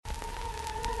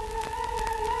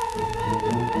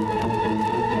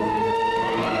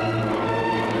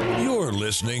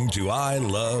listening to I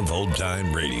Love Old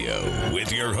Time Radio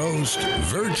with your host,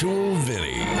 Virtual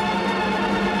Vinny.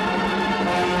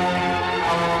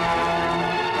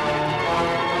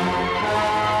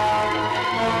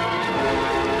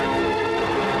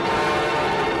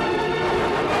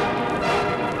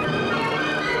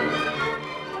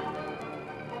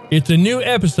 It's a new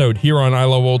episode here on I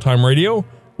Love Old Time Radio.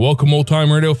 Welcome, Old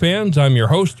Time Radio fans. I'm your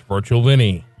host, Virtual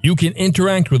Vinny. You can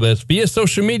interact with us via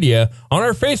social media on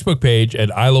our Facebook page at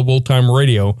I Love Old Time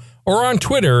Radio or on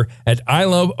Twitter at I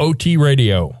Love OT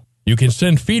Radio. You can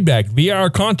send feedback via our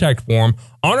contact form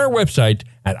on our website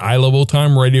at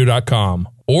iloveoldtimeradio.com,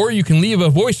 or you can leave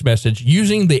a voice message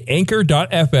using the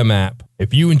Anchor.fm app.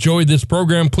 If you enjoyed this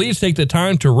program, please take the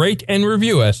time to rate and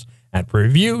review us at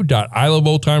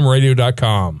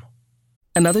review.iloveoldtimeradio.com.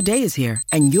 Another day is here,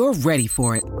 and you're ready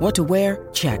for it. What to wear?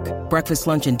 Check. Breakfast,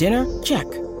 lunch, and dinner? Check.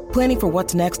 Planning for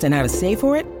what's next and how to save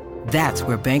for it? That's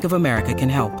where Bank of America can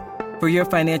help. For your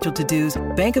financial to-dos,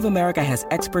 Bank of America has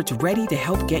experts ready to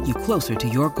help get you closer to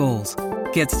your goals.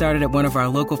 Get started at one of our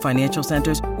local financial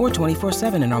centers or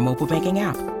 24/7 in our mobile banking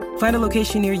app. Find a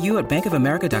location near you at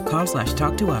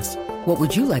bankofamerica.com/talktous. What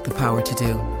would you like the power to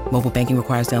do? Mobile banking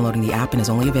requires downloading the app and is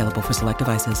only available for select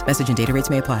devices. Message and data rates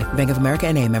may apply. Bank of America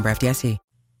N.A., member FDIC.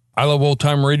 I Love Old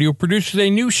Time Radio produces a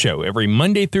new show every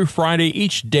Monday through Friday,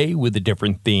 each day with a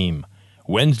different theme.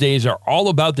 Wednesdays are all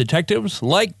about detectives,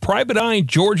 like Private Eye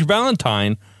George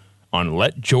Valentine on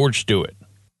Let George Do It.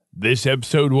 This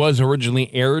episode was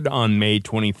originally aired on May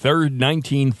 23rd,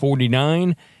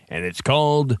 1949, and it's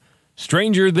called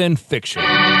Stranger Than Fiction.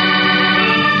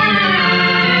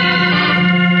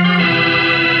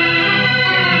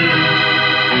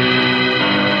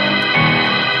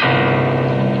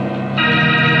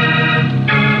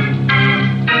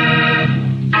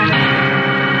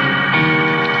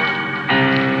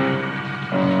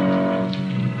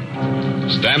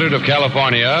 Standard of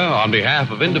California, on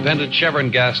behalf of independent Chevron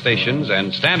gas stations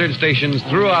and standard stations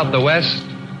throughout the West,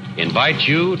 invite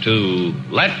you to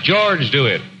Let George Do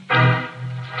It.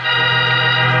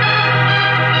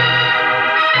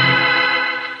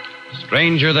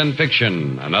 Stranger Than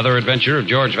Fiction, another adventure of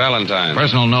George Valentine.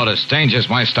 Personal notice, danger's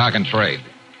my stock and trade.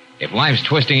 If life's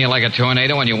twisting you like a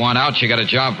tornado and you want out, you got a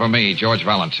job for me, George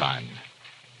Valentine.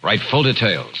 Write full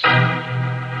details.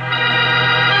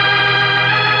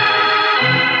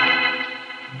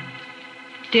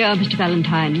 Dear Mr.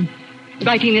 Valentine,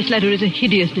 writing this letter is a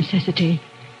hideous necessity.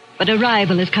 But a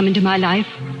rival has come into my life,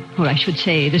 or I should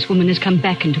say, this woman has come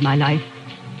back into my life,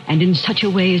 and in such a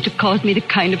way as to cause me the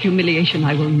kind of humiliation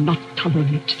I will not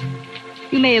tolerate.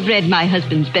 You may have read my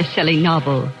husband's best-selling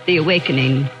novel, The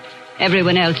Awakening.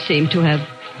 Everyone else seemed to have.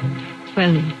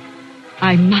 Well,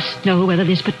 I must know whether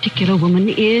this particular woman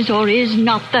is or is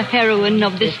not the heroine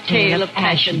of this tale of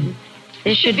passion.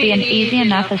 This should be an easy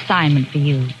enough assignment for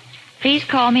you. Please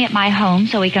call me at my home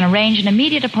so we can arrange an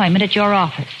immediate appointment at your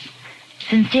office.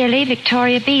 Sincerely,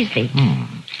 Victoria Beasley.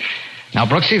 Now,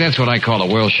 Brooksy, that's what I call a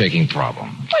world-shaking problem.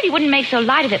 Well, you wouldn't make so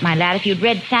light of it, my lad, if you'd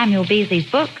read Samuel Beasley's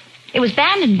book. It was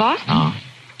banned in Boston. Oh.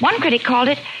 One critic called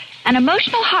it an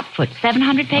emotional hotfoot,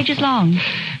 700 pages long.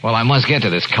 Well, I must get to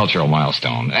this cultural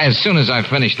milestone as soon as I've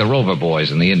finished the Rover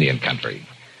Boys in the Indian country.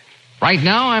 Right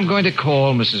now, I'm going to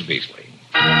call Mrs. Beasley.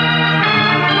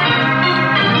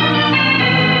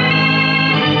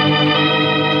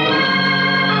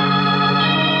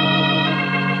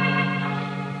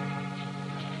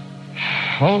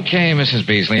 Okay, Mrs.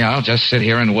 Beasley, I'll just sit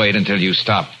here and wait until you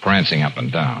stop prancing up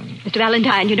and down. Mr.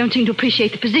 Valentine, you don't seem to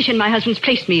appreciate the position my husband's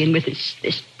placed me in with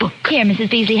this book. Here, Mrs.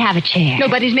 Beasley, have a chair.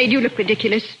 Nobody's made you look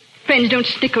ridiculous. Friends don't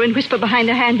snicker and whisper behind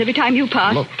their hands every time you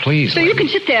pass. Look, please, So lady. you can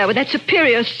sit there with that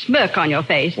superior smirk on your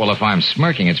face. Well, if I'm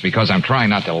smirking, it's because I'm trying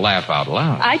not to laugh out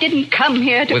loud. I didn't come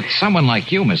here to... With someone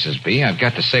like you, Mrs. B, I've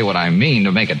got to say what I mean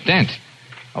to make a dent.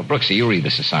 Oh, Brooksy, you read the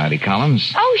society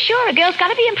columns. Oh, sure. A girl's got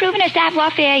to be improving her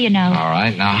savoir-faire, you know. All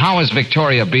right. Now, how is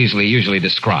Victoria Beasley usually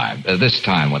described, this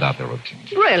time without the routine?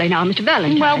 Really now, Mr.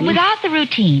 Valentine. Well, without the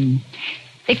routine.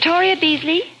 Victoria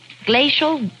Beasley,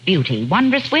 glacial beauty,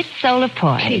 wondrous wit, soul of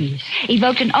poise. Please.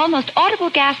 Evoked an almost audible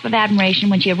gasp of admiration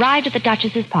when she arrived at the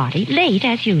Duchess's party, late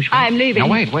as usual. I'm leaving. Now,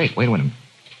 wait a minute.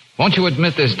 Won't you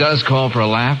admit this does call for a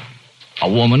laugh? A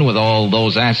woman with all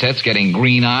those assets getting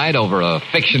green-eyed over a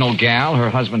fictional gal her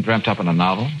husband dreamt up in a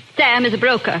novel? Sam is a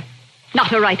broker,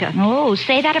 not a writer. Oh,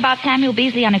 say that about Samuel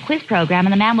Beasley on a quiz program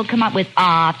and the man will come up with,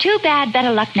 too bad,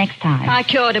 better luck next time. I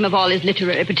cured him of all his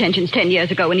literary pretensions 10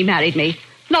 years ago when he married me.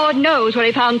 Lord knows where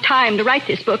he found time to write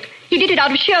this book. He did it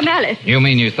out of sheer malice. You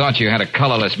mean you thought you had a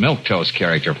colorless milquetoast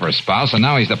character for a spouse, and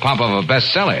now he's the pop of a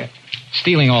bestseller,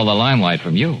 stealing all the limelight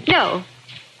from you? No.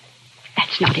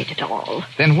 That's not it at all.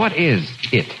 Then what is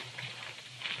it?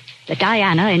 The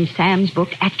Diana in Sam's book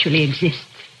actually exists.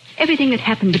 Everything that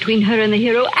happened between her and the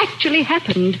hero actually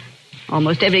happened.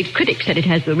 Almost every critic said it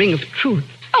has the ring of truth.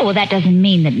 Oh, well, that doesn't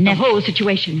mean that... The whole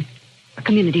situation. A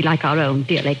community like our own,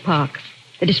 Deer Lake Park.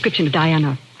 The description of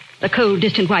Diana. The cold,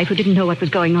 distant wife who didn't know what was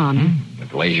going on. The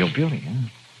glacial beauty, huh?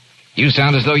 You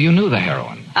sound as though you knew the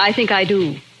heroine. I think I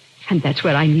do. And that's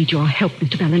where I need your help,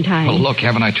 Mr. Valentine. Well, look,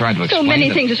 haven't I tried to explain So many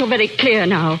that... things are so very clear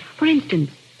now. For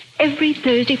instance, every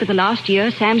Thursday for the last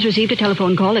year, Sam's received a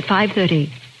telephone call at 5:30.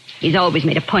 He's always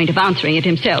made a point of answering it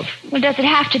himself. Well, does it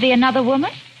have to be another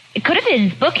woman? It could have been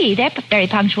his bookie. They're very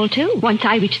punctual, too. Once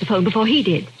I reached the phone before he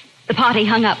did. The party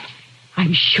hung up.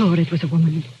 I'm sure it was a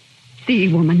woman.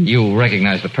 The woman. You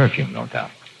recognize the perfume, no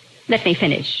doubt. Let me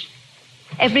finish.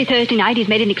 Every Thursday night he's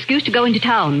made an excuse to go into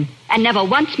town and never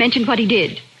once mentioned what he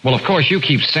did. Well, of course, you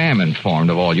keep Sam informed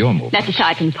of all your movements. That's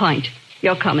aside from the point.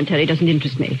 Your commentary doesn't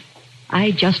interest me.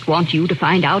 I just want you to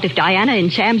find out if Diana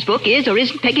in Sam's book is or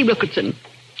isn't Peggy Wilkinson.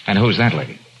 And who's that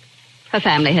lady? Her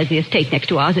family has the estate next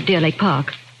to ours at Deer Lake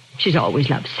Park. She's always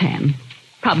loved Sam.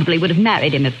 Probably would have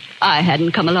married him if I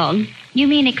hadn't come along. You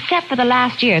mean except for the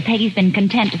last year, Peggy's been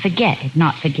content to forget, if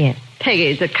not forgive?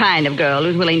 Peggy's the kind of girl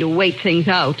who's willing to wait things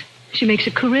out. She makes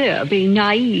a career being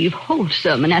naive,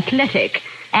 wholesome, and athletic.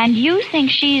 And you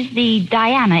think she's the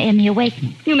Diana in The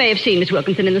Awakening? You may have seen Miss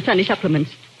Wilkinson in the Sunday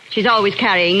supplements. She's always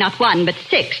carrying not one, but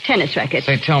 6 tennis rackets.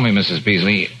 Say, tell me, Mrs.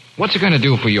 Beasley, what's it going to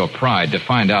do for your pride to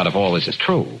find out if all this is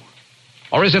true?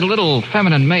 Or is it a little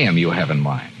feminine mayhem you have in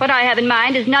mind? What I have in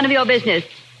mind is none of your business.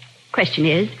 Question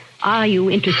is, are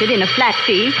you interested in a flat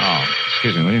fee? Oh,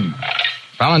 excuse me, will you?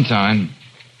 Valentine.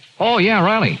 Oh, yeah,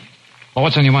 Riley. Well,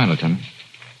 what's on your mind, Lieutenant?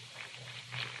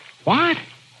 What?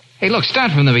 Hey, look,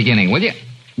 start from the beginning, will you?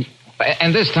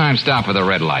 And this time, stop for the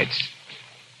red lights.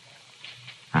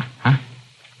 Huh?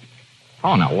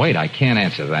 Oh, no, wait, I can't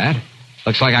answer that.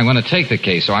 Looks like I'm going to take the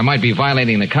case, so I might be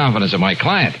violating the confidence of my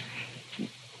client.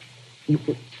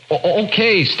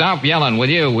 Okay, stop yelling, will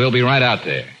you? We'll be right out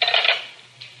there.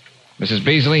 Mrs.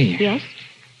 Beasley? Yes?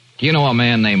 Do you know a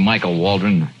man named Michael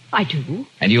Waldron? I do.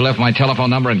 And you left my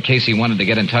telephone number in case he wanted to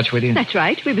get in touch with you? That's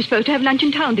right. We were supposed to have lunch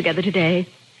in town together today.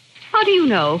 How do you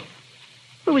know?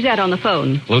 Who was that on the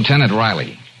phone? Lieutenant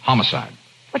Riley. Homicide.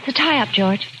 What's the tie-up,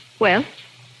 George? Well,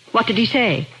 what did he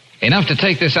say? Enough to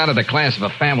take this out of the class of a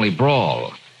family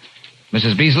brawl.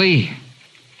 Mrs. Beasley,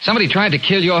 somebody tried to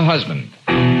kill your husband.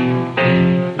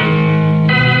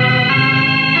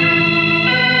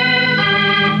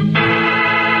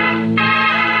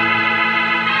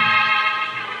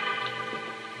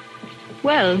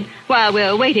 Well, while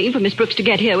we're waiting for Miss Brooks to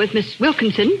get here with Miss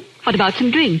Wilkinson, what about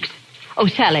some drinks? Oh,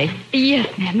 Sally.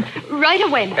 Yes, ma'am. Right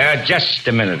away, ma'am. Just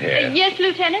a minute here. Yes,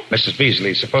 Lieutenant? Mrs.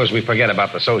 Beasley, suppose we forget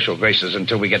about the social graces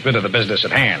until we get rid of the business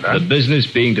at hand, huh? The business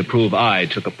being to prove I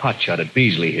took a pot shot at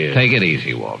Beasley here. Take it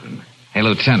easy, Waldron. Hey,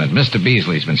 Lieutenant, Mr.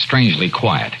 Beasley's been strangely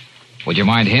quiet. Would you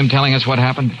mind him telling us what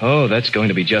happened? Oh, that's going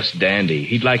to be just dandy.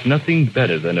 He'd like nothing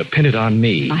better than to pin it on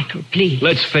me. Michael, please.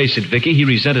 Let's face it, Vicky, he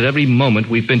resented every moment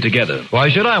we've been together. Why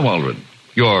should I, Waldron?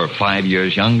 You're 5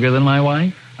 years younger than my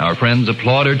wife. Our friends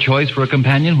applaud her choice for a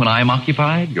companion when I'm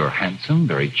occupied. You're handsome,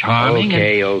 very charming.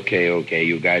 Okay.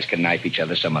 You guys can knife each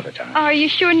other some other time. Are you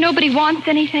sure nobody wants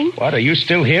anything? What, are you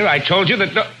still here? I told you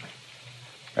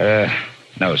that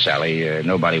no, Sally,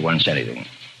 nobody wants anything.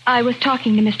 I was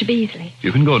talking to Mr. Beasley.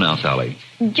 You can go now, Sally.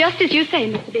 Just as you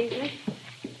say, Mr. Beasley.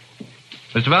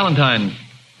 Mr. Valentine,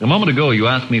 a moment ago you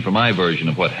asked me for my version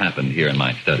of what happened here in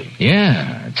my study.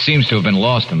 Yeah, it seems to have been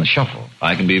lost in the shuffle.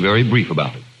 I can be very brief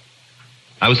about it.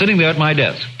 I was sitting there at my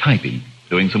desk, typing,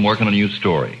 doing some work on a new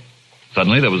story.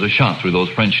 Suddenly there was a shot through those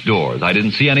French doors. I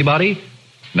didn't see anybody,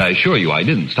 and I assure you I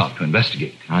didn't stop to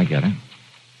investigate. I get it.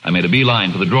 I made a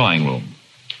beeline for the drawing room.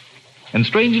 And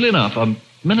strangely enough, a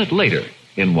minute later,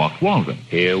 in walked Waldron.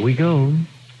 Here we go.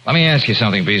 Let me ask you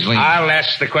something, Beasley. I'll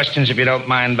ask the questions if you don't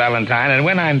mind, Valentine, and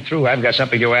when I'm through, I've got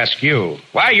something to ask you.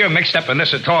 Why you're mixed up in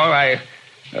this at all,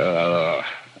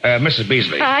 Mrs.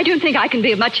 Beasley. I don't think I can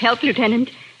be of much help, Lieutenant.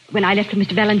 When I left for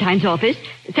Mr. Valentine's office,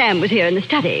 Sam was here in the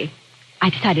study. I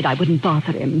decided I wouldn't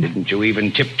bother him. Didn't you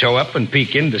even tiptoe up and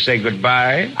peek in to say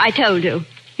goodbye? I told you.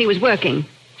 He was working.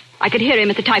 I could hear him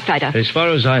at the typewriter. As far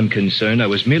as I'm concerned, I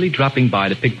was merely dropping by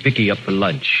to pick Vicky up for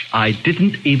lunch. I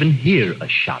didn't even hear a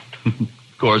shot. Of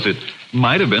course, it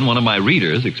might have been one of my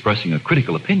readers expressing a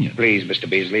critical opinion. Please, Mr.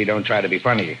 Beasley, don't try to be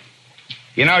funny.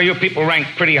 You know, you people rank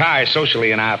pretty high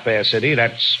socially in our fair city.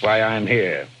 That's why I'm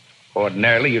here.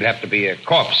 Ordinarily, you'd have to be a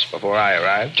corpse before I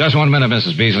arrive. Just 1 minute,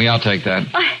 Mrs. Beasley. I'll take that.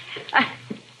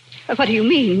 What do you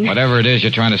mean? Whatever it is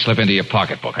you're trying to slip into your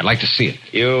pocketbook, I'd like to see it.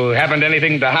 You haven't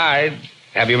anything to hide.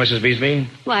 Have you, Mrs. Beasley?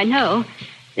 Why, no.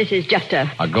 This is just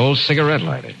a... A gold cigarette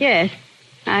lighter. Yes.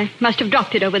 I must have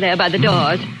dropped it over there by the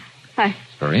doors. It's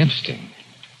very interesting.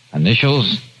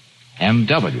 Initials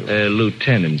M.W.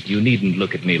 Lieutenant, you needn't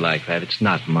look at me like that. It's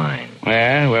not mine.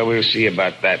 Well, we'll see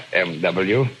about that,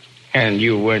 M.W. And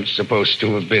you weren't supposed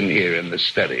to have been here in the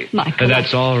study. Michael.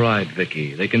 That's all right,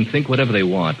 Vicky. They can think whatever they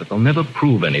want, but they'll never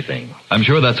prove anything. I'm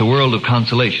sure that's a world of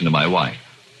consolation to my wife.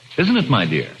 Isn't it, my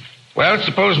dear? Well,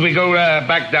 suppose we go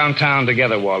back downtown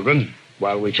together, Waldron.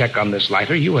 While we check on this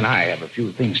lighter, you and I have a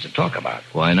few things to talk about.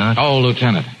 Why not? Oh,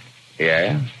 Lieutenant.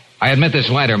 Yeah? I admit this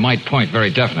lighter might point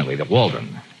very definitely to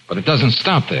Waldron, but it doesn't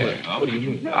stop there. What do you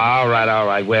mean? All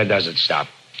right. Where does it stop?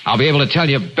 I'll be able to tell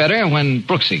you better when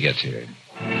Brooksy gets here.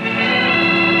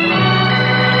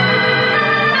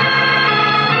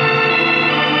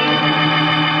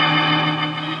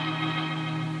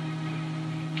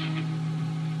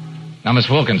 Now, Miss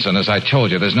Wilkinson, as I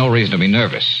told you, there's no reason to be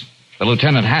nervous. The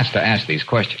lieutenant has to ask these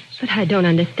questions. But I don't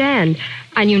understand.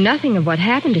 I knew nothing of what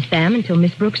happened to Sam until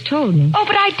Miss Brooks told me. Oh,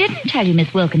 but I didn't tell you,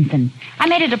 Miss Wilkinson. I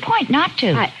made it a point not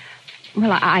to.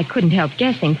 I couldn't help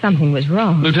guessing something was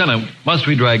wrong. Lieutenant, must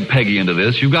we drag Peggy into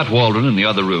this? You've got Waldron in the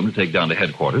other room to take down to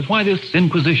headquarters. Why this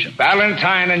inquisition?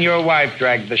 Valentine and your wife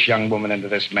dragged this young woman into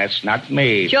this mess, not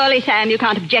me. Surely, Sam, you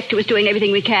can't object to us doing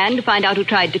everything we can to find out who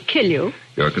tried to kill you.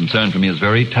 Your concern for me is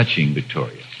very touching,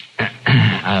 Victoria.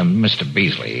 Mr.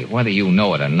 Beasley, whether you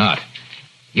know it or not,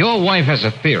 your wife has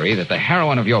a theory that the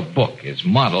heroine of your book is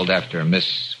modeled after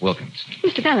Miss Wilkinson.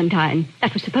 Mr. Valentine,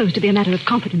 that was supposed to be a matter of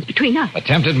confidence between us.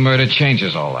 Attempted murder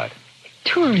changes all that.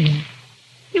 Victoria,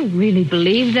 you really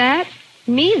believe that?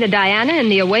 Me, the Diana in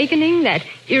The Awakening, that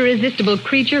irresistible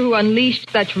creature who unleashed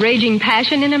such raging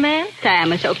passion in a man? Sam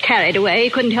was so carried away, he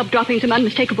couldn't help dropping some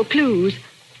unmistakable clues.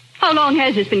 How long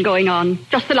has this been going on?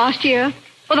 Just the last year?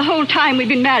 Or the whole time we've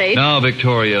been married? Now,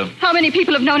 Victoria. How many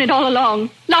people have known it all along,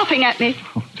 laughing at me?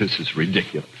 Oh, this is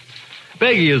ridiculous.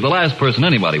 Peggy is the last person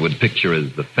anybody would picture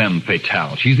as the femme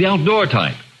fatale. She's the outdoor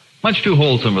type. Much too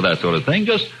wholesome for that sort of thing.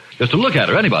 Just to look at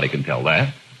her, anybody can tell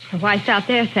that. Why stop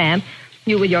there, Sam?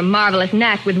 You with your marvelous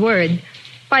knack with words.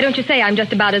 Why don't you say I'm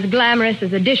just about as glamorous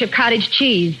as a dish of cottage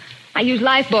cheese? I use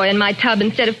Lifebuoy in my tub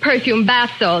instead of perfume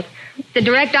bath salt. It's the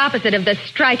direct opposite of the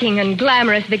striking and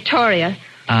glamorous Victoria.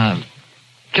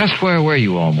 Just where were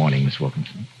you all morning, Miss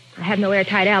Wilkinson? I have no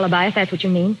airtight alibi, if that's what you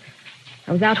mean.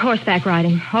 I was out horseback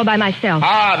riding, all by myself.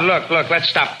 Look, let's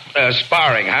stop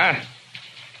sparring, huh?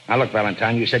 Now, look,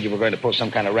 Valentine, you said you were going to pull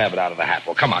some kind of rabbit out of the hat.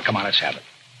 Well, come on, let's have it.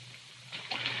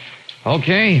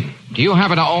 Okay. Do you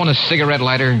happen to own a cigarette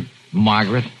lighter,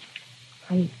 Margaret?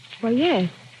 Well, yes.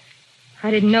 I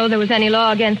didn't know there was any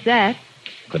law against that.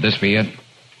 Could this be it?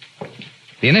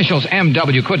 The initials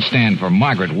M.W. could stand for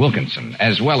Margaret Wilkinson,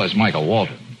 as well as Michael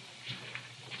Waldron.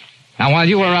 Now, while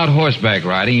you were out horseback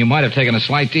riding, you might have taken a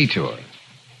slight detour.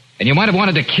 And you might have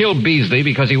wanted to kill Beasley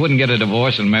because he wouldn't get a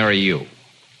divorce and marry you.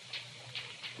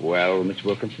 Well, Miss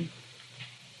Wilkinson?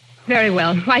 Very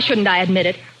well. Why shouldn't I admit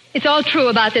it? It's all true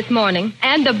about this morning.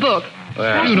 And the book.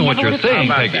 Well, you know what you're saying,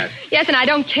 Peggy. That? Yes, and I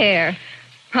don't care.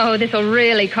 Oh, this'll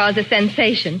really cause a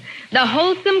sensation. The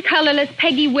wholesome, colorless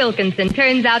Peggy Wilkinson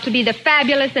turns out to be the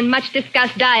fabulous and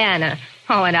much-discussed Diana.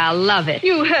 Oh, and I'll love it.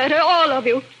 You heard her, all of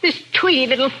you. This tweedy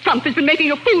little frump has been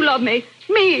making a fool of me.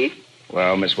 Me.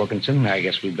 Well, Miss Wilkinson, I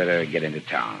guess we'd better get into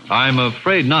town. I'm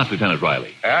afraid not, Lieutenant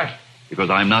Riley. Huh? Because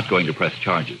I'm not going to press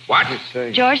charges. What?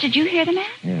 George, did you hear the man?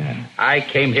 Yeah. I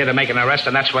came here to make an arrest,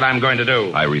 and that's what I'm going to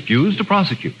do. I refuse to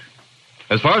prosecute.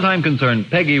 As far as I'm concerned,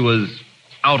 Peggy was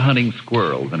out hunting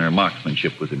squirrels, and her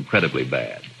marksmanship was incredibly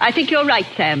bad. I think you're right,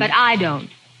 Sam. But I don't.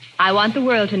 I want the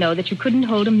world to know that you couldn't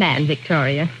hold a man,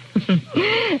 Victoria.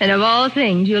 And of all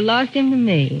things, you lost him to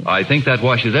me. I think that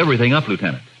washes everything up,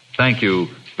 Lieutenant. Thank you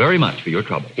very much for your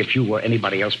trouble. If you were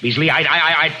anybody else, Beasley, I'd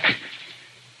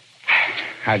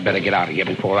better get out of here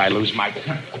before I lose my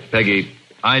temper. Peggy,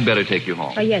 I'd better take you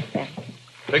home. Oh, yes, Sam.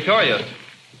 Victoria,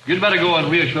 you'd better go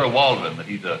and reassure Waldron that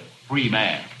he's a free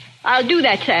man. I'll do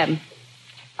that, Sam.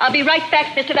 I'll be right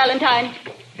back, Mr. Valentine.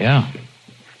 Yeah.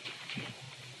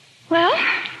 Well,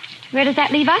 where does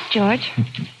that leave us, George?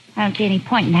 I don't see any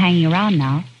point in hanging around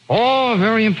now. Oh, a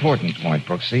very important point,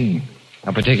 Brooksy.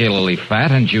 A particularly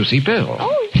fat and juicy bill.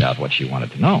 Oh. Doubt what she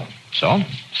wanted to know. So,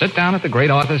 sit down at the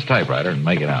great author's typewriter and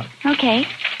make it out. Okay.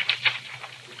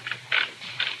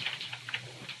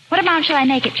 What amount shall I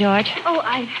make it, George? Oh,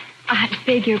 I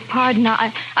beg your pardon.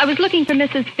 I was looking for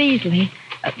Mrs. Beasley.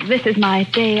 This is my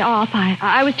day off.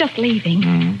 I was just leaving.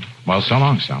 Mm-hmm. Well, so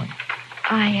long, Sally.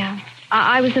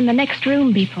 I was in the next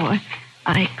room before.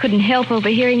 I couldn't help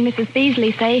overhearing Mrs.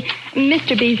 Beasley say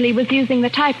Mr. Beasley was using the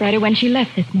typewriter when she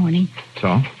left this morning.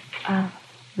 So?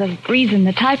 The reason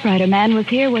the typewriter man was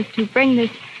here was to bring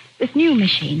this new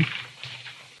machine.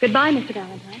 Goodbye, Mr.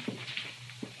 Valentine.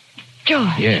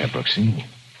 George. Yeah, Brooksy.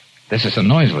 This is a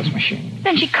noiseless machine.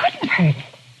 Then she couldn't have heard it.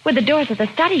 With the doors of the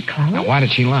study closed. Now, why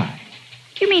did she lie?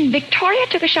 You mean Victoria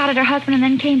took a shot at her husband and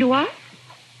then came to us?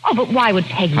 Oh, but why would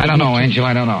Peggy... I don't know, Angel,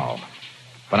 I don't know.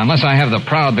 But unless I have the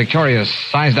proud Victoria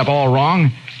sized up all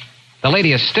wrong, the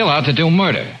lady is still out to do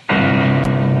murder.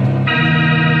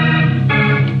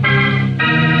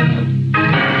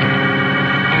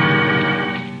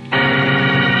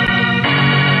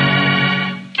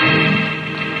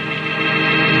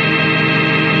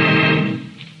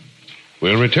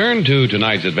 We'll return to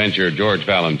tonight's adventure of George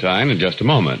Valentine in just a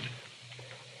moment.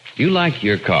 You like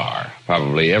your car.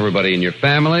 Probably everybody in your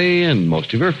family and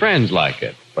most of your friends like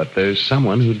it. But there's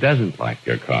someone who doesn't like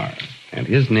your car. And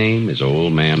his name is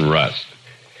Old Man Rust.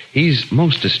 He's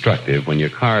most destructive when your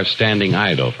car is standing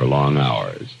idle for long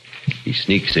hours. He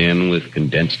sneaks in with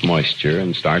condensed moisture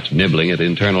and starts nibbling at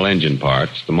internal engine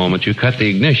parts the moment you cut the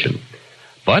ignition.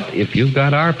 But if you've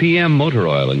got RPM motor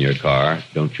oil in your car,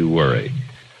 don't you worry.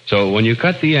 So when you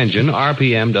cut the engine,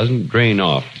 RPM doesn't drain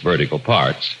off vertical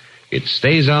parts. It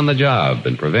stays on the job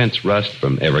and prevents rust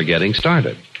from ever getting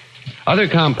started. Other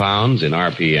compounds in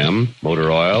RPM,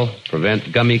 motor oil,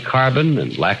 prevent gummy carbon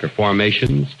and lacquer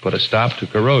formations, put a stop to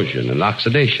corrosion and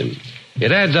oxidation.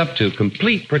 It adds up to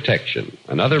complete protection,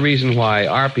 another reason why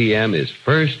RPM is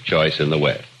first choice in the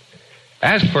West.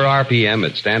 Ask for RPM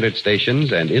at standard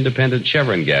stations and independent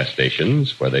Chevron gas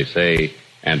stations where they say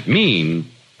and mean,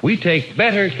 we take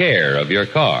better care of your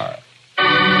car.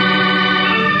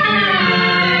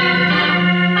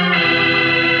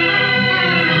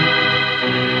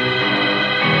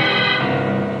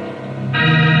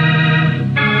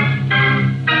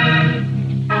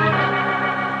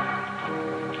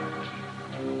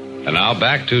 And now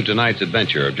back to tonight's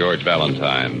adventure of George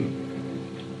Valentine.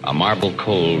 A marble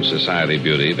cold society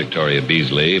beauty, Victoria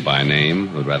Beasley by name,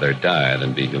 who'd rather die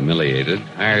than be humiliated,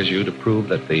 hires you to prove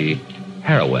that the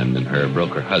heroine in her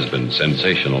broker husband's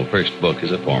sensational first book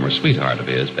is a former sweetheart of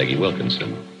his, Peggy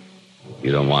Wilkinson.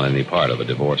 You don't want any part of a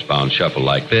divorce-bound shuffle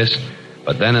like this,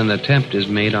 but then an attempt is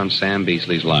made on Sam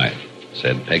Beasley's life.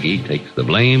 Said Peggy takes the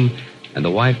blame, and the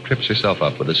wife trips herself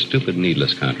up with a stupid,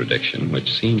 needless contradiction,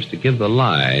 which seems to give the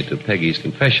lie to Peggy's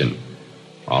confession.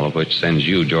 All of which sends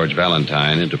you, George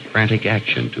Valentine, into frantic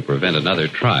action to prevent another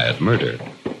try at murder.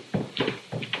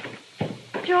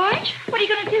 George, what are you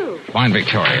going to do? Find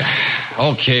Victoria.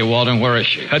 Okay, Walden, where is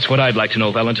she? That's what I'd like to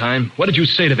know, Valentine. What did you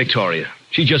say to Victoria?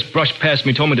 She just brushed past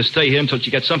me, told me to stay here until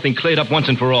she gets something cleared up once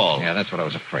and for all. Yeah, that's what I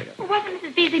was afraid of. Well, wasn't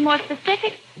Mrs. Beasley more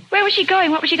specific? Where was she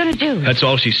going? What was she going to do? That's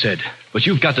all she said. But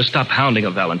you've got to stop hounding her,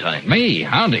 Valentine. Me?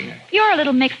 Hounding her? You're a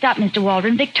little mixed up, Mr.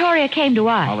 Waldron. Victoria came to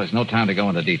us. Well, there's no time to go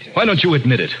into detail. Why don't you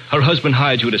admit it? Her husband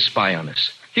hired you to spy on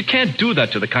us. You can't do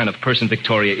that to the kind of person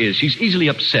Victoria is. She's easily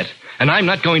upset. And I'm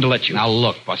not going to let you. Now,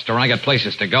 look, Buster, I got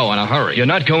places to go in a hurry. You're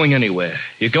not going anywhere.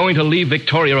 You're going to leave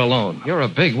Victoria alone. You're a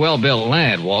big, well-built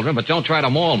lad, Waldron, but don't try to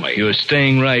maul me. You're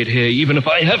staying right here, even if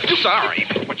I have to. Sorry,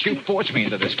 but you forced me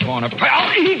into this corner,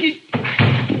 pal.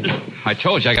 I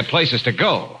told you I got places to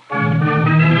go.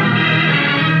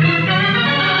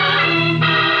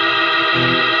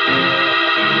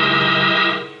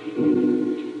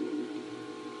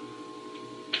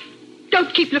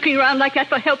 Don't keep looking around like that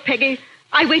for help, Peggy.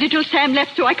 I waited till Sam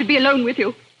left so I could be alone with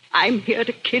you. I'm here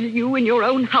to kill you in your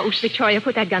own house. Victoria,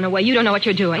 put that gun away. You don't know what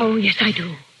you're doing. Oh, yes, I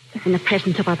do. In the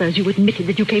presence of others, you admitted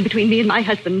that you came between me and my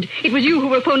husband. It was you who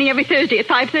were phoning every Thursday at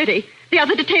 5:30. The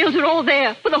other details are all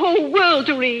there for the whole world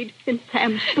to read in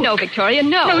Sam's book. No, Victoria,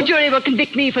 no. No jury will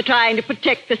convict me for trying to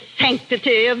protect the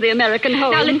sanctity of the American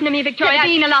home. Now, listen to me, Victoria.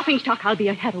 Being a laughingstock, I'll be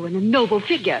a heroine, a noble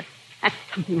figure. That's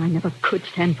something I never could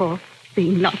stand for,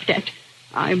 being laughed at.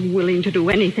 I'm willing to do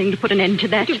anything to put an end to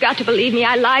that. You've got to believe me.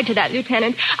 I lied to that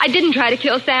lieutenant. I didn't try to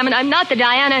kill Sam, and I'm not the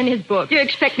Diana in his book. You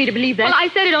expect me to believe that? Well, I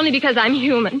said it only because I'm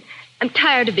human. I'm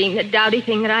tired of being the dowdy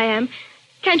thing that I am.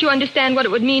 Can't you understand what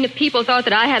it would mean if people thought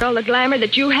that I had all the glamour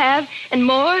that you have and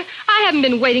more? I haven't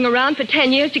been waiting around for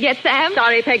 10 years to get Sam.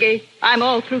 Sorry, Peggy. I'm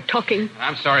all through talking.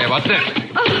 I'm sorry about this.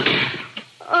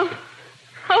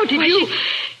 How did you...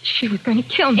 She was going to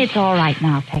kill me. It's all right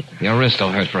now, Peggy. Your wrist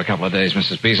will hurt for a couple of days,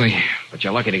 Mrs. Beasley, but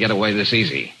you're lucky to get away this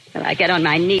easy. Well, I get on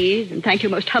my knees and thank you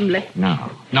most humbly.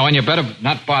 No, and you better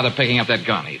not bother picking up that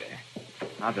gun either.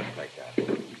 I'll just take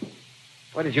that.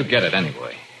 Where did you get it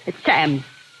anyway? It's Sam's.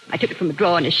 I took it from a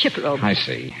drawer in his shipper robe. I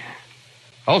see.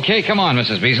 Okay, come on,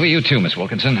 Mrs. Beasley. You too, Miss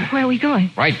Wilkinson. Where are we going?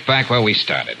 Right back where we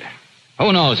started.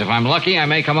 Who knows? If I'm lucky, I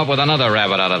may come up with another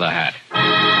rabbit out of the hat.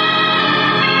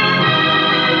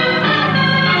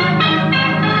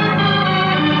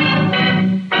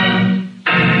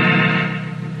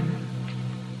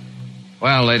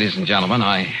 Well, ladies and gentlemen,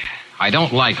 I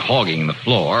don't like hogging the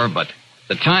floor, but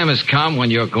the time has come when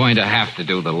you're going to have to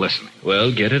do the listening.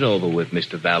 Well, get it over with,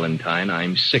 Mr. Valentine.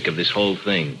 I'm sick of this whole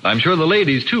thing. I'm sure the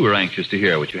ladies, too, are anxious to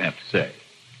hear what you have to say.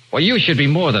 Well, you should be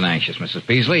more than anxious, Mrs.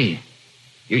 Beasley.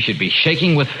 You should be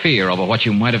shaking with fear over what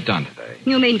you might have done today.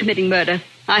 You mean committing murder?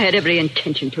 I had every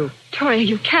intention to. Victoria,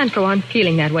 you can't go on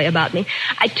feeling that way about me.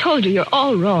 I told you you're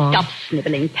all wrong. Stop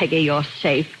sniveling, Peggy. You're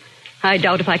safe. I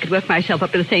doubt if I could work myself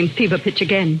up to the same fever pitch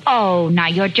again. Oh, now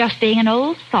you're just being an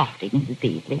old softy, Mrs.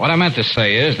 Beasley. What I meant to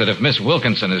say is that if Miss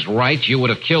Wilkinson is right, you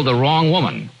would have killed the wrong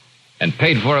woman and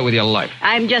paid for it with your life.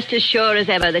 I'm just as sure as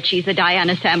ever that she's the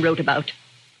Diana Sam wrote about.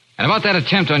 And about that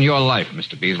attempt on your life,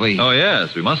 Mr. Beasley. Oh,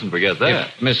 yes, we mustn't forget that.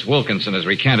 If Miss Wilkinson has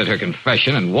recanted her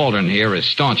confession and Waldron here is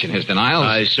staunch in his denials...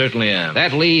 I certainly am.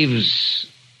 That leaves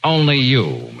only you,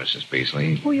 Mrs.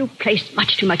 Beasley. Oh, you placed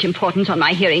much too much importance on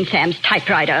my hearing Sam's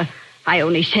typewriter. I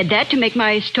only said that to make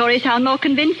my story sound more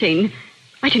convincing.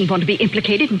 I didn't want to be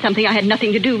implicated in something I had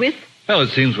nothing to do with. Well, it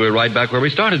seems we're right back where we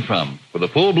started from, with a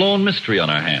full-blown mystery on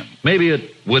our hands. Maybe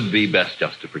it would be best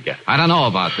just to forget it. I don't know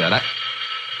about that.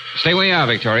 Stay where you are,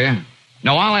 Victoria.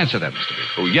 No, I'll answer that, Mr.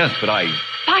 Beasley. Oh, yes, but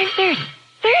 5:30.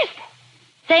 Thursday.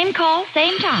 Same call,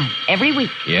 same time, every week.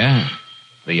 Yeah,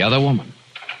 the other woman.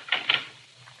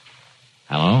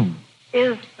 Hello?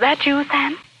 Is that you,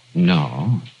 Sam?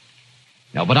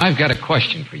 No, but I've got a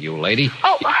question for you, lady.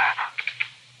 Oh,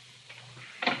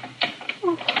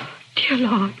 dear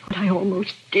Lord, what I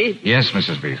almost did. Yes,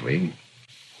 Mrs. Beasley.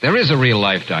 There is a real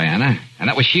life Diana, and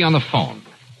that was she on the phone.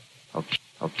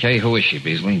 Okay, who is she,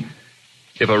 Beasley?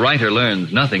 If a writer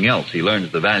learns nothing else, he learns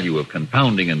the value of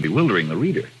confounding and bewildering the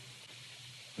reader.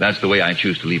 That's the way I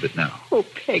choose to leave it now. Oh,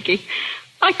 Peggy,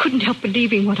 I couldn't help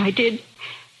believing what I did.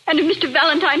 And if Mr.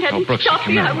 Valentine hadn't Brooksy, stopped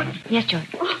come me, here I a would... minute. Yes, George.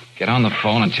 Get on the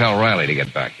phone and tell Riley to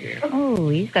get back here. Oh,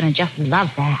 he's going to just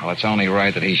love that. Well, it's only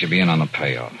right that he should be in on the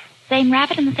payoff. Same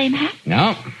rabbit in the same hat?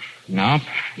 Nope.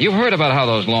 You've heard about how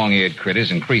those long-eared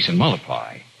critters increase and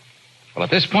multiply. Well, at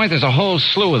this point, there's a whole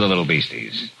slew of the little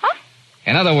beasties. Huh?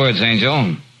 In other words,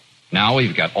 Angel, now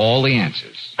we've got all the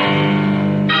answers.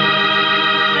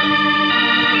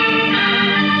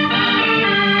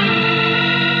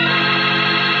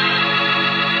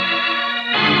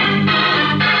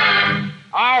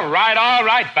 All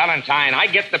right, Valentine. I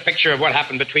get the picture of what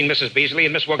happened between Mrs. Beasley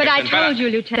and Miss But Wilkinson. I told you,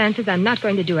 Lieutenant, I'm not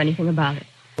going to do anything about it.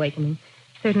 Awakening.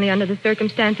 Certainly under the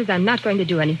circumstances, I'm not going to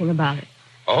do anything about it.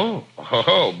 Oh,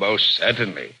 most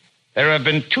certainly. There have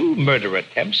been 2 murder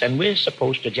attempts, and we're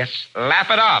supposed to just laugh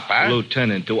it off, huh?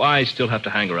 Lieutenant, do I still have to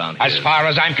hang around here? As far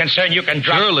as I'm concerned, you can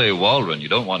drop... Surely, Waldron, you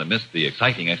don't want to miss the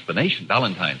exciting explanation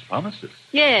Valentine's promised us.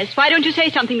 Yes, why don't you say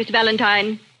something, Mr.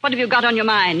 Valentine? What have you got on your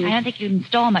mind? I don't think you can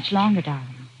stall much longer, darling.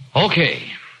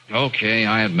 Okay,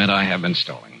 I admit I have been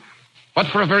stalling. But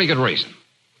for a very good reason.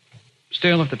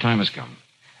 Still, if the time has come.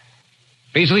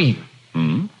 Beasley.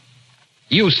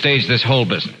 You staged this whole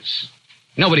business.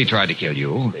 Nobody tried to kill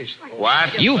you.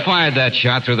 What? You fired that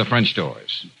shot through the French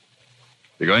doors.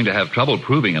 You're going to have trouble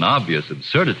proving an obvious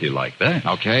absurdity like that.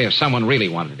 Okay, if someone really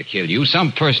wanted to kill you,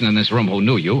 some person in this room who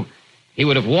knew you, he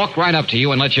would have walked right up to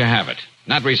you and let you have it.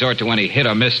 Not resort to any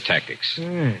hit-or-miss tactics.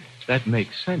 That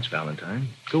makes sense, Valentine.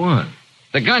 Go on.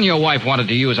 The gun your wife wanted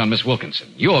to use on Miss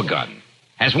Wilkinson, your gun,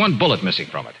 has 1 bullet missing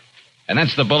from it. And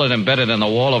that's the bullet embedded in the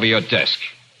wall over your desk.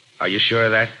 Are you sure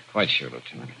of that? Quite sure,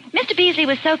 Lieutenant. Mr. Beasley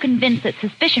was so convinced that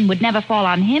suspicion would never fall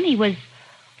on him, he was,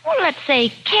 well, let's say,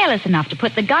 careless enough to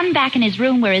put the gun back in his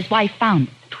room where his wife found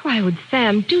it. Why would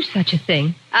Sam do such a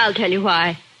thing? I'll tell you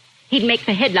why. He'd make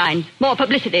the headlines, more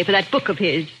publicity for that book of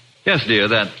his. Yes, dear,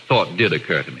 that thought did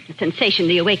occur to me. The sensation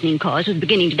the awakening caused was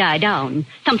beginning to die down.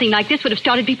 Something like this would have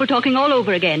started people talking all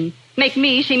over again. Make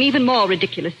me seem even more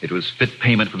ridiculous. It was fit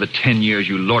payment for the 10 years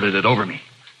you lorded it over me,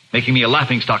 making me a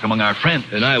laughingstock among our friends.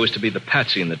 And I was to be the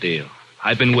patsy in the deal.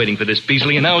 I've been waiting for this,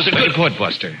 Beasley, and that was a good put,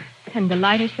 Buster. And the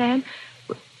lighter, Sam?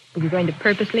 Were you going to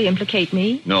purposely implicate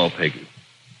me? No, Peggy.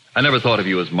 I never thought of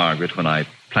you as Margaret when I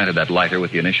planted that lighter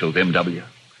with the initials M.W.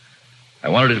 I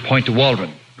wanted it to point to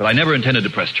Waldron, but I never intended to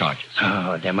press charges.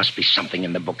 Oh, there must be something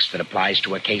in the books that applies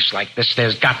to a case like this.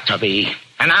 There's got to be.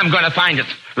 And I'm going to find it.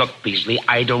 Look, Beasley,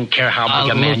 I don't care how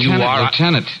big a man you are.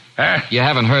 Lieutenant, you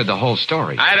haven't heard the whole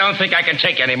story. I don't think I can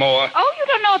take any more. Oh, you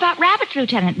don't know about rabbits,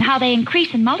 Lieutenant, and how they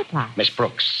increase and multiply. Miss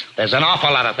Brooks, there's an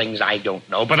awful lot of things I don't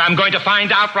know, but I'm going to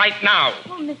find out right now.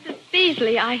 Oh, Mrs.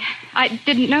 Beasley, I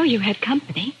didn't know you had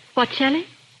company. What, Sally?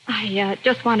 I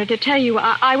just wanted to tell you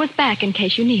I was back in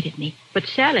case you needed me. But,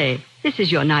 Sally, this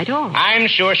is your night off. I'm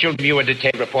sure she'll give you a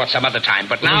detailed report some other time,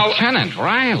 but now... Lieutenant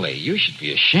Riley, you should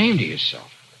be ashamed of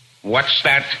yourself. What's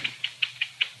that?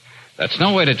 That's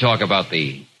no way to talk about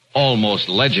the almost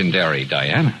legendary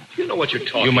Diana. You know what you're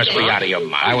talking about. You must be out of your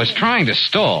mind. I was trying to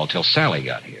stall till Sally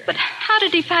got here. But how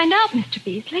did he find out, Mr.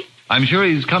 Beasley? I'm sure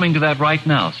he's coming to that right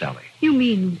now, Sally. You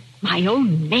mean my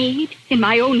own maid in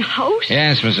my own house?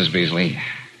 Yes, Mrs. Beasley.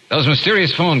 Those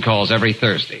mysterious phone calls every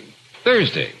Thursday.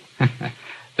 Thursday.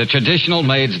 The traditional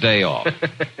maid's day off.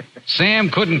 Sam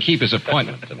couldn't keep his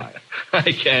appointment tonight.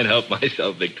 I can't help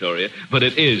myself, Victoria, but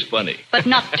it is funny. But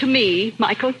not to me,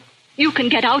 Michael. You can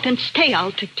get out and stay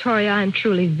out. Victoria, I'm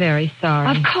truly very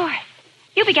sorry. Of course.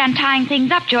 You began tying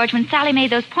things up, George, when Sally made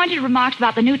those pointed remarks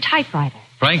about the new typewriter.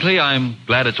 Frankly, I'm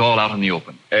glad it's all out in the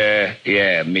open.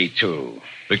 Yeah, me too.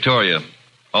 Victoria,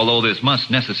 although this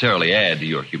must necessarily add to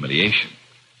your humiliation,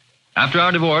 after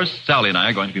our divorce, Sally and I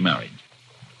are going to be married.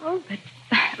 Oh, but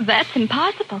that's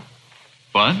impossible.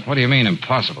 What? What do you mean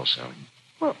impossible, Sally?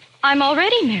 Well, I'm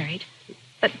already married.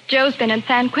 But Joe's been in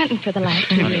San Quentin for the last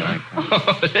 2 years.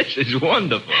 Oh, this is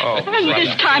wonderful. And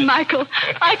this time, Michael,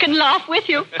 I can laugh with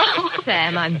you.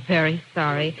 Sam, I'm very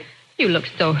sorry. You look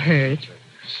so hurt.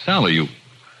 Sally, you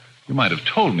might have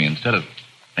told me instead of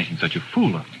making such a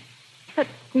fool of me. But,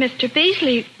 Mr.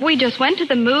 Beasley, we just went to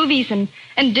the movies and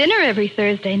dinner every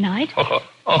Thursday night.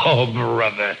 Oh,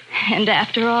 brother. And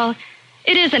after all,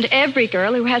 it isn't every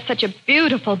girl who has such a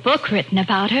beautiful book written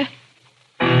about her.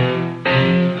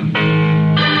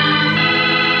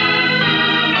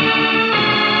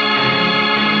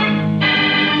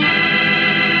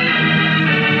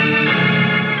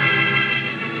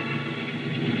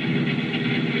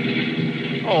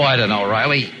 Oh, I don't know,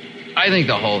 Riley. I think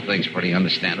the whole thing's pretty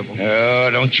understandable. Oh,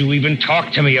 don't you even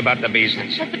talk to me about the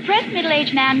Beasleys. The depressed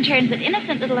middle-aged man turns an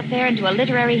innocent little affair into a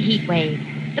literary heat wave.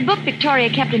 The book Victoria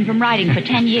kept him from writing for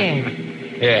 10 years.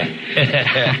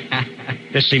 Yeah.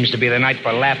 This seems to be the night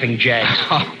for laughing jacks.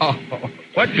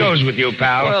 What goes with you,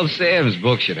 pal? Well, Sam's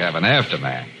book should have an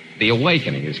aftermath. The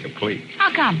awakening is complete.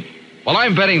 How come? Well,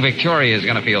 I'm betting Victoria is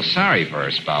going to feel sorry for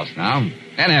her spouse now.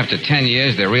 And after 10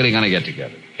 years, they're really going to get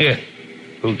together. Yeah.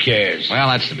 Who cares? Well,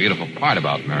 that's the beautiful part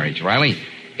about marriage, Riley.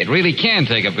 It really can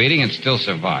take a beating and still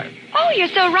survive. Oh, you're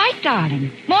so right,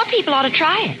 darling. More people ought to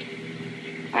try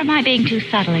it. Or am I being too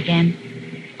subtle again?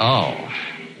 Oh.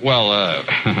 Well,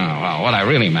 well, what I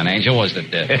really meant, Angel, was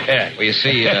that, well, you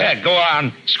see... Go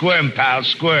on. Squirm, pal,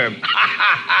 squirm.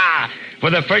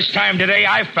 For the first time today,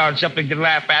 I've found something to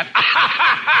laugh at.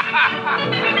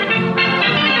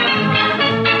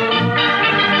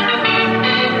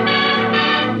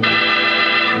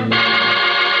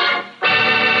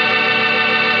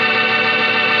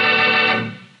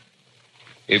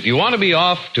 If you want to be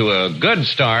off to a good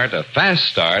start, a fast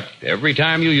start, every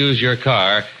time you use your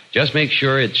car, just make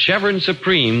sure it's Chevron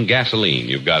Supreme gasoline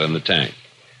you've got in the tank.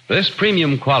 This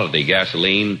premium quality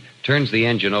gasoline turns the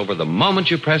engine over the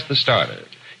moment you press the starter.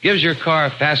 Gives your car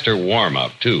a faster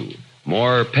warm-up, too.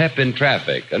 More pep in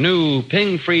traffic. A new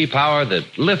ping-free power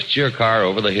that lifts your car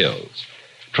over the hills.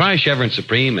 Try Chevron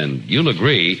Supreme and you'll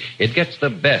agree it gets the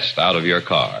best out of your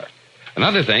car.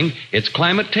 Another thing, it's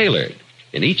climate-tailored.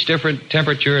 In each different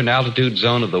temperature and altitude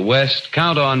zone of the West,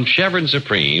 count on Chevron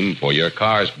Supreme for your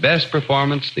car's best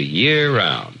performance the year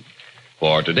round.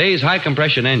 For today's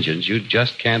high-compression engines, you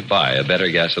just can't buy a better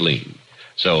gasoline.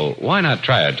 So why not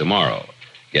try it tomorrow?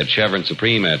 Get Chevron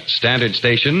Supreme at standard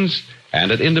stations and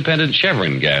at independent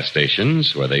Chevron gas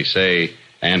stations where they say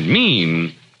and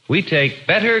mean we take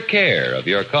better care of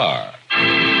your car.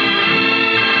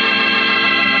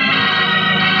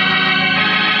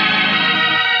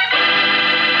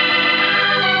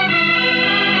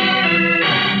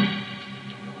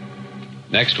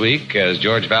 Next week, as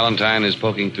George Valentine is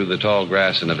poking through the tall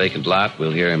grass in a vacant lot,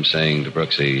 we'll hear him saying to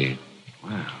Brooksy,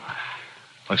 Well,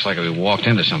 looks like we walked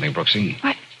into something, Brooksy.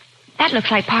 What? That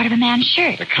looks like part of a man's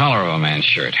shirt. The collar of a man's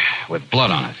shirt with blood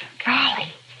on it.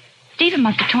 Golly. Stephen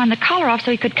must have torn the collar off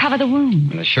so he could cover the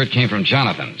wound. And the shirt came from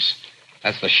Jonathan's.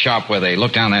 That's the shop where they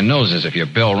look down their noses if your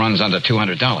bill runs under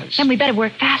 $200. Then we better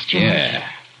work faster. Yeah,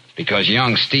 because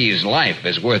young Steve's life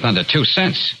is worth under 2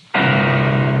 cents.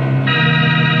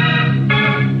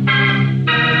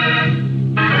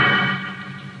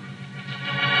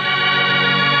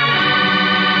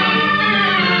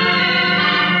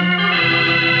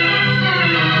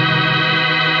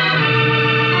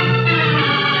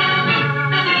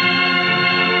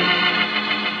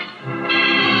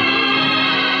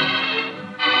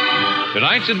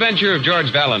 Tonight's adventure of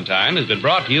George Valentine has been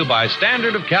brought to you by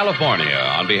Standard of California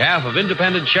on behalf of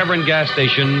independent Chevron gas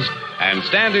stations and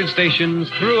Standard stations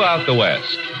throughout the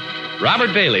West.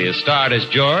 Robert Bailey is starred as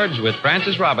George with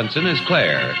Frances Robinson as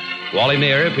Claire. Wally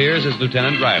Mayer appears as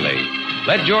Lieutenant Riley.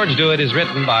 Let George Do It is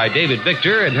written by David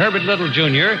Victor and Herbert Little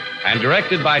Jr. and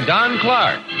directed by Don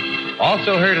Clark.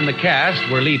 Also heard in the cast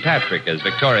were Lee Patrick as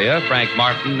Victoria, Frank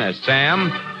Martin as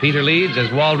Sam, Peter Leeds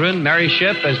as Waldron, Mary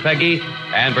Shipp as Peggy,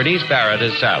 and Bernice Barrett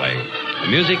as Sally. The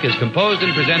music is composed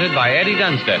and presented by Eddie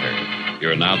Dunstetter.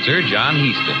 Your announcer, John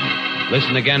Heaston.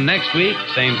 Listen again next week,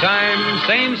 same time,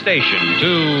 same station,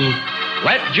 to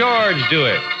Let George Do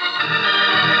It.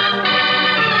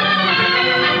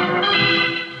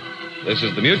 This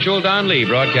is the Mutual Don Lee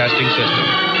Broadcasting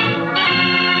System.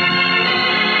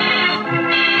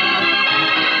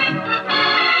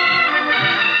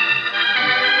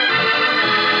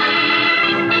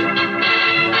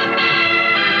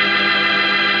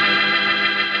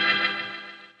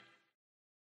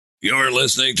 You're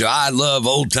listening to I Love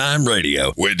Old Time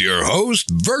Radio with your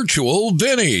host, Virtual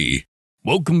Vinny.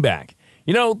 Welcome back.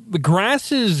 You know, the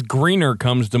grass is greener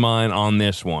comes to mind on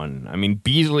this one. I mean,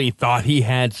 Beasley thought he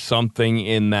had something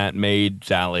in that maid,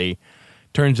 Sally.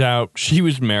 Turns out she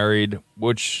was married,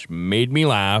 which made me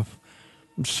laugh.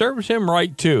 Serves him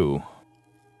right, too.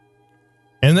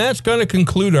 And that's going to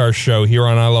conclude our show here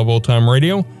on I Love Old Time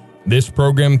Radio. This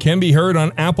program can be heard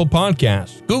on Apple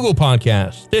Podcasts, Google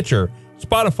Podcasts, Stitcher,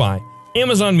 Spotify,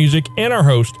 Amazon Music, and our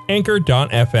host,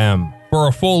 Anchor.fm. For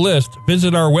a full list,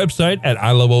 visit our website at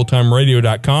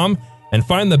iloveoldtimeradio.com and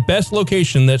find the best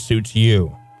location that suits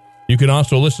you. You can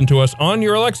also listen to us on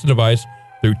your Alexa device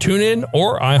through TuneIn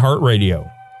or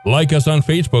iHeartRadio. Like us on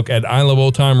Facebook at I Love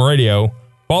Old Time Radio.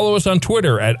 Follow us on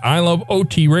Twitter at I Love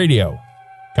OT Radio.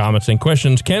 Comments and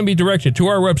questions can be directed to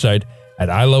our website at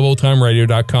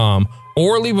iloveoldtimeradio.com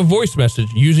or leave a voice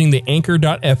message using the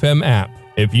Anchor.fm app.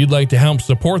 If you'd like to help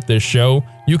support this show,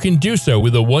 you can do so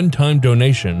with a one-time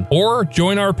donation or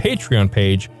join our Patreon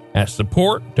page at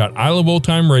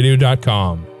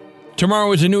support.iloveoldtimeradio.com.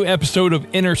 Tomorrow is a new episode of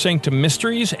Inner Sanctum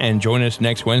Mysteries, and join us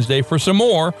next Wednesday for some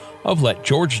more of Let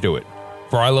George Do It.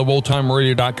 For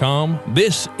iloveoldtimeradio.com,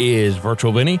 this is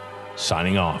Virtual Vinny,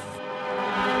 signing off.